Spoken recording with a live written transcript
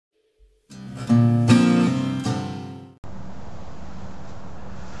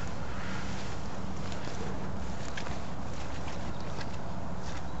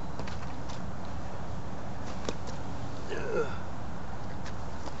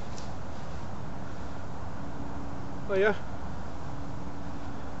Oh yeah,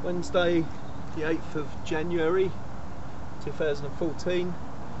 Wednesday the 8th of January 2014.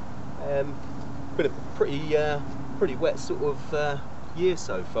 Been a pretty wet sort of year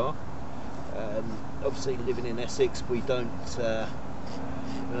so far. Obviously living in Essex we don't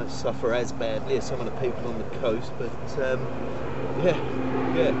suffer as badly as some of the people on the coast, but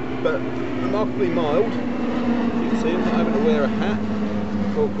but remarkably mild. You can see I'm not having to wear a hat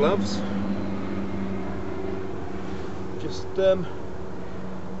or gloves. Just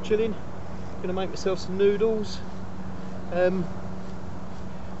chilling, gonna make myself some noodles.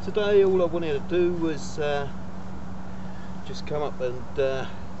 Today all I wanted to do was just come up and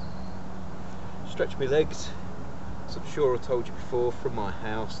stretch my legs. As I'm sure I told you before, from my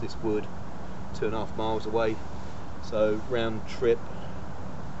house, this wood 2.5 miles away, so round trip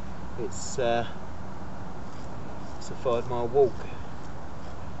it's a 5-mile walk.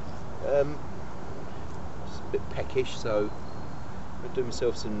 Just a bit peckish, so I'm going to do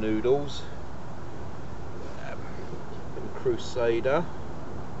myself some noodles. Crusader.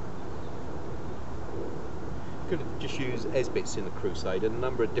 Could just use S-bits in the Crusader. A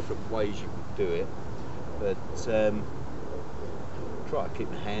number of different ways you can do it, but try to keep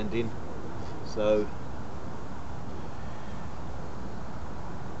my hand in. So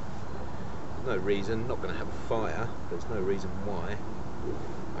there's no reason, not going to have a fire, but there's no reason why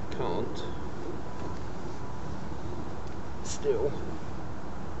I can't still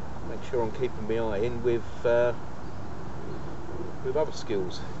make sure I'm keeping my eye in with other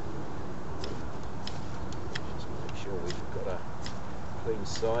skills. Just make sure we've got a clean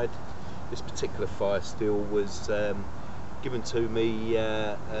side. This particular fire steel was given to me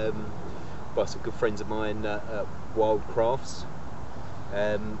by some good friends of mine at Wildcrafts.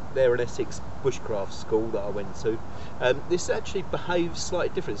 They're an Essex Bushcraft school that I went to. This actually behaves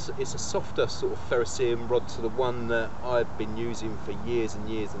slightly different. It's a softer sort of ferrocerium rod to the one that I've been using for years and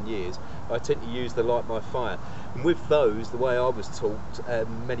years and years. I tend to use the Light My Fire, and with those, the way I was taught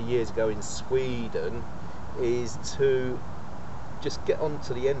many years ago in Sweden is to just get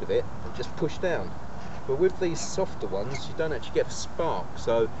onto the end of it and just push down. But with these softer ones, you don't actually get a spark,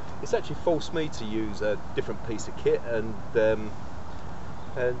 so it's actually forced me to use a different piece of kit and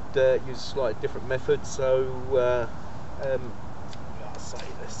use a slightly different method. So I'll say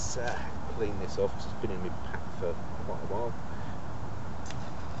let's clean this off, because it's been in my pack for quite a while,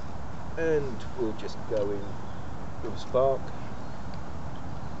 and we'll just go in with a spark.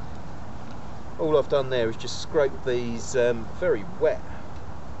 All I've done there is just scrape these very wet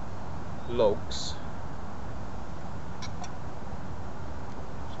logs. Just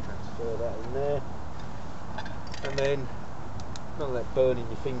transfer that in there, and then none of that burning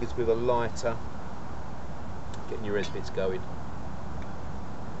your fingers with a lighter, getting your S-bits going.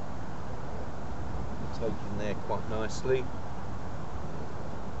 Taking there quite nicely.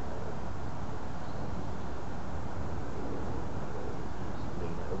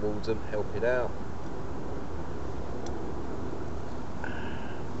 Lean it towards them, help it out. A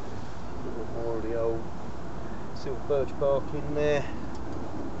little more of the old silver birch bark in there.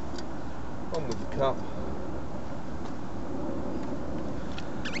 On with the cup.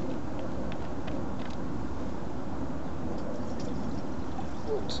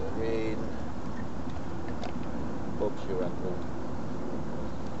 Are in. Bob's your uncle.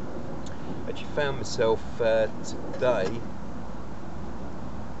 Actually found myself today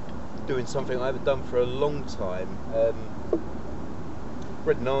doing something I haven't done for a long time.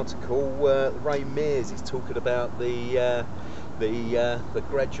 Read an article. Ray Mears is talking about the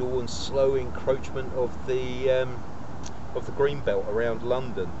gradual and slow encroachment of the green belt around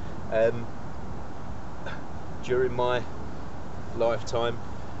London. During my lifetime,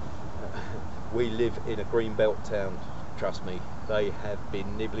 we live in a greenbelt town, trust me. They have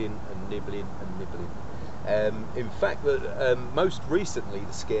been nibbling and nibbling and nibbling. In fact, most recently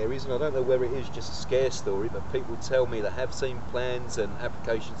the scaries, and I don't know whether it is just a scare story, but people tell me they have seen plans and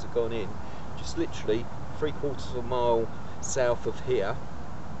applications have gone in, just literally 3/4 of a mile south of here.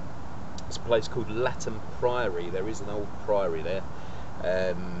 It's a place called Latham Priory. There is an old priory there,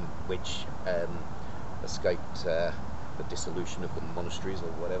 which escaped the dissolution of the monasteries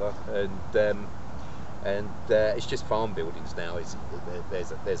or whatever, and it's just farm buildings now.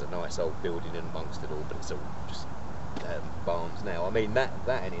 There's a nice old building in amongst it all, but it's all just barns now. I mean,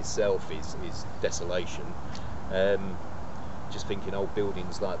 that in itself is desolation. Just thinking old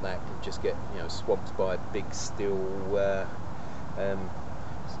buildings like that can just get swamped by big still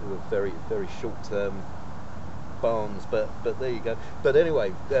sort of very short-term barns, but there you go. But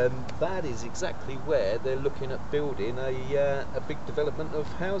anyway, that is exactly where they're looking at building a big development of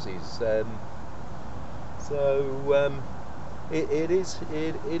houses. So So it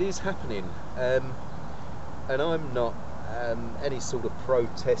is happening, and I'm not any sort of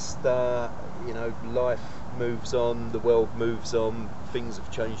protester. You know, life moves on, the world moves on, things have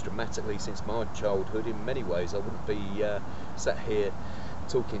changed dramatically since my childhood in many ways. I wouldn't be sat here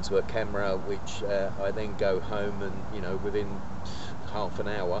talking to a camera which I then go home and, you know, within half an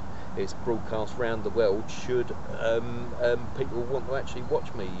hour it's broadcast round the world should people want to actually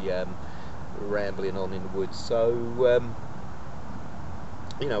watch me rambling on in the woods. So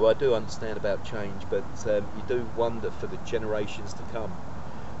you know, I do understand about change, but you do wonder for the generations to come.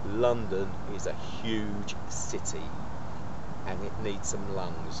 London is a huge city and it needs some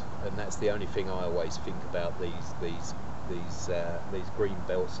lungs, and that's the only thing I always think about these green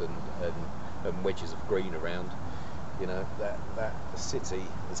belts and wedges of green around. You know, that city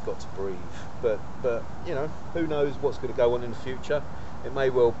has got to breathe. But you know, who knows what's going to go on in the future? It may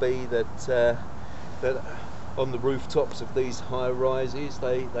well be that that on the rooftops of these high rises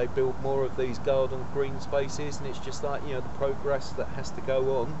they build more of these garden green spaces, and it's just like, you know, the progress that has to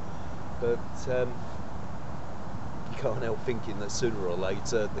go on. But you can't help thinking that sooner or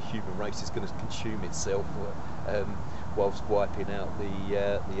later the human race is going to consume itself whilst wiping out the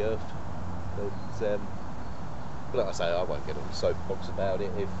earth. But like I say, I won't get on the soapbox about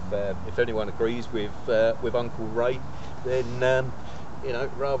it. If anyone agrees with Uncle Ray, then you know,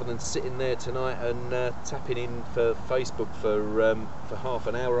 rather than sitting there tonight and tapping in for Facebook for half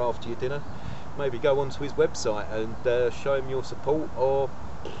an hour after your dinner, maybe go onto his website and show him your support, or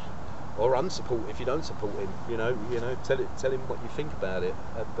unsupport if you don't support him. You know, tell him what you think about it.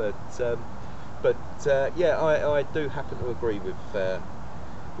 But yeah, I do happen to agree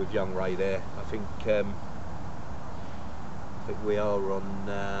with young Ray there. I think we are on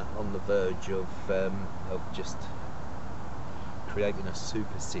the verge of just creating a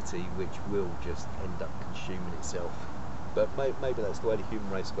super city which will just end up consuming itself. But maybe that's the way the human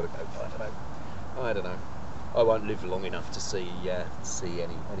race has got to go. I don't know. I won't live long enough to see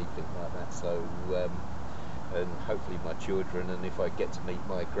anything like that. So and hopefully my children, and if I get to meet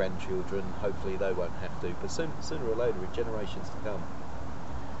my grandchildren, hopefully they won't have to. But sooner or later, in generations to come,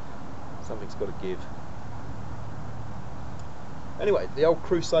 something's got to give. Anyway, the old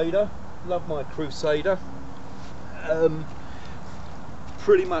Crusader. Love my Crusader.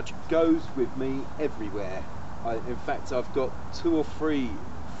 Pretty much goes with me everywhere. In fact, I've got 2 or 3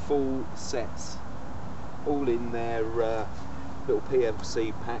 full sets, all in their little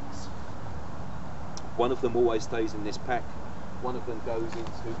PMC packs. One of them always stays in this pack. One of them goes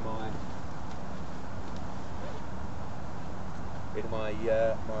into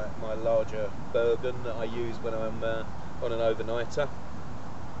my larger Bergen that I use when I'm on an overnighter.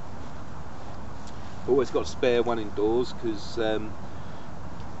 Always got a spare one indoors, because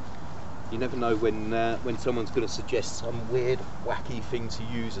you never know when someone's going to suggest some weird, wacky thing to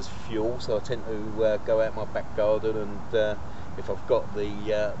use as fuel. So I tend to go out my back garden, and if I've got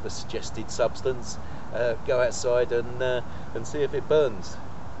the suggested substance, go outside and see if it burns,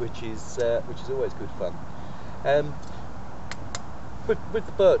 which is always good fun. With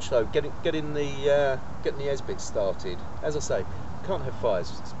the birch though, getting the Esbit started. As I say, can't have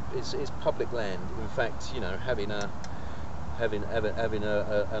fires. It's public land. In fact, you know, having an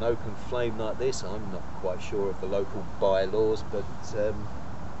open flame like this, I'm not quite sure of the local bylaws, but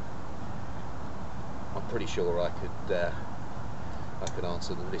I'm pretty sure I could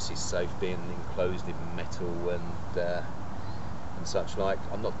answer that this is safe, being enclosed in metal and such like.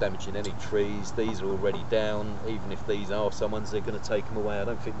 I'm not damaging any trees. These are already down. Even if these are someone's, they're going to take them away. I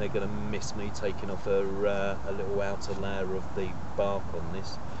don't think they're going to miss me taking off a little outer layer of the bark on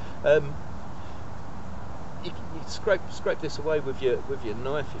this. You scrape this away with your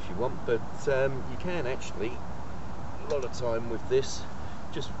knife if you want, but you can actually, a lot of time with this,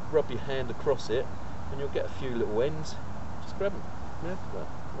 just rub your hand across it and you'll get a few little ends. Just grab them. Yeah, well,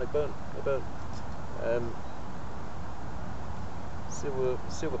 they burn.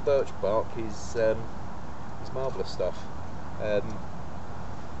 Silver birch bark is marvellous stuff. The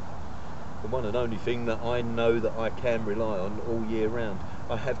one and only thing that I know that I can rely on all year round.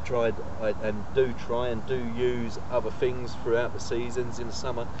 I have tried and do use other things throughout the seasons. In the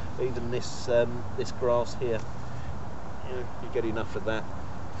summer, even this grass here, you get enough of that.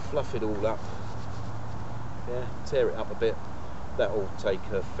 Fluff it all up, yeah, tear it up a bit. That'll take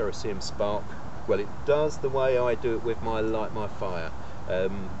a ferrocerium spark. Well, it does the way I do it with my Light My Fire.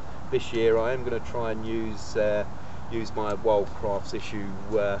 This year I am going to try and use my Wildcrafts issue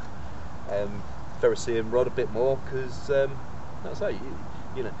ferrocerium rod a bit more, because as I say,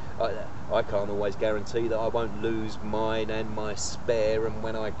 You know, I can't always guarantee that I won't lose mine and my spare, and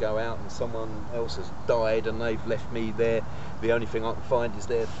when I go out and someone else has died and they've left me there, the only thing I can find is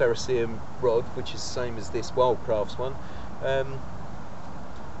their ferrocerium rod, which is the same as this Wildcrafts one.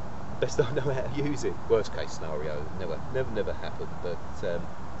 Best I know how to use it. Worst case scenario, never happen, but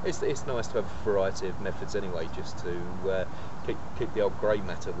it's nice to have a variety of methods anyway, just to keep the old grey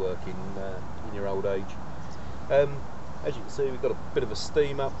matter working in your old age. As you can see, we've got a bit of a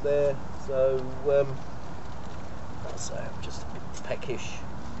steam up there, so I'll say I'm just a bit peckish.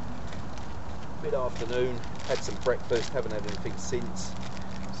 Mid-afternoon, had some breakfast, haven't had anything since,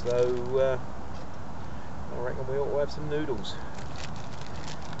 so I reckon we ought to have some noodles.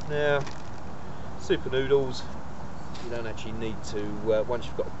 Now, super noodles, you don't actually need to, once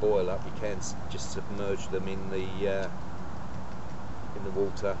you've got a boil up, you can just submerge them in the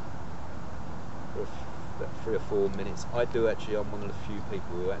water for about 3 or 4 minutes. I do actually, I'm one of the few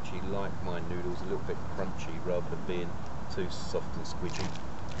people who actually like my noodles a little bit crunchy rather than being too soft and squidgy.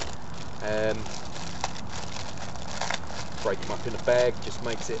 Break them up in a bag, just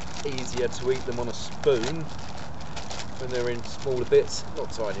makes it easier to eat them on a spoon when they're in smaller bits,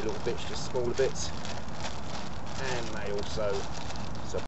 not tiny little bits, just smaller bits. And they also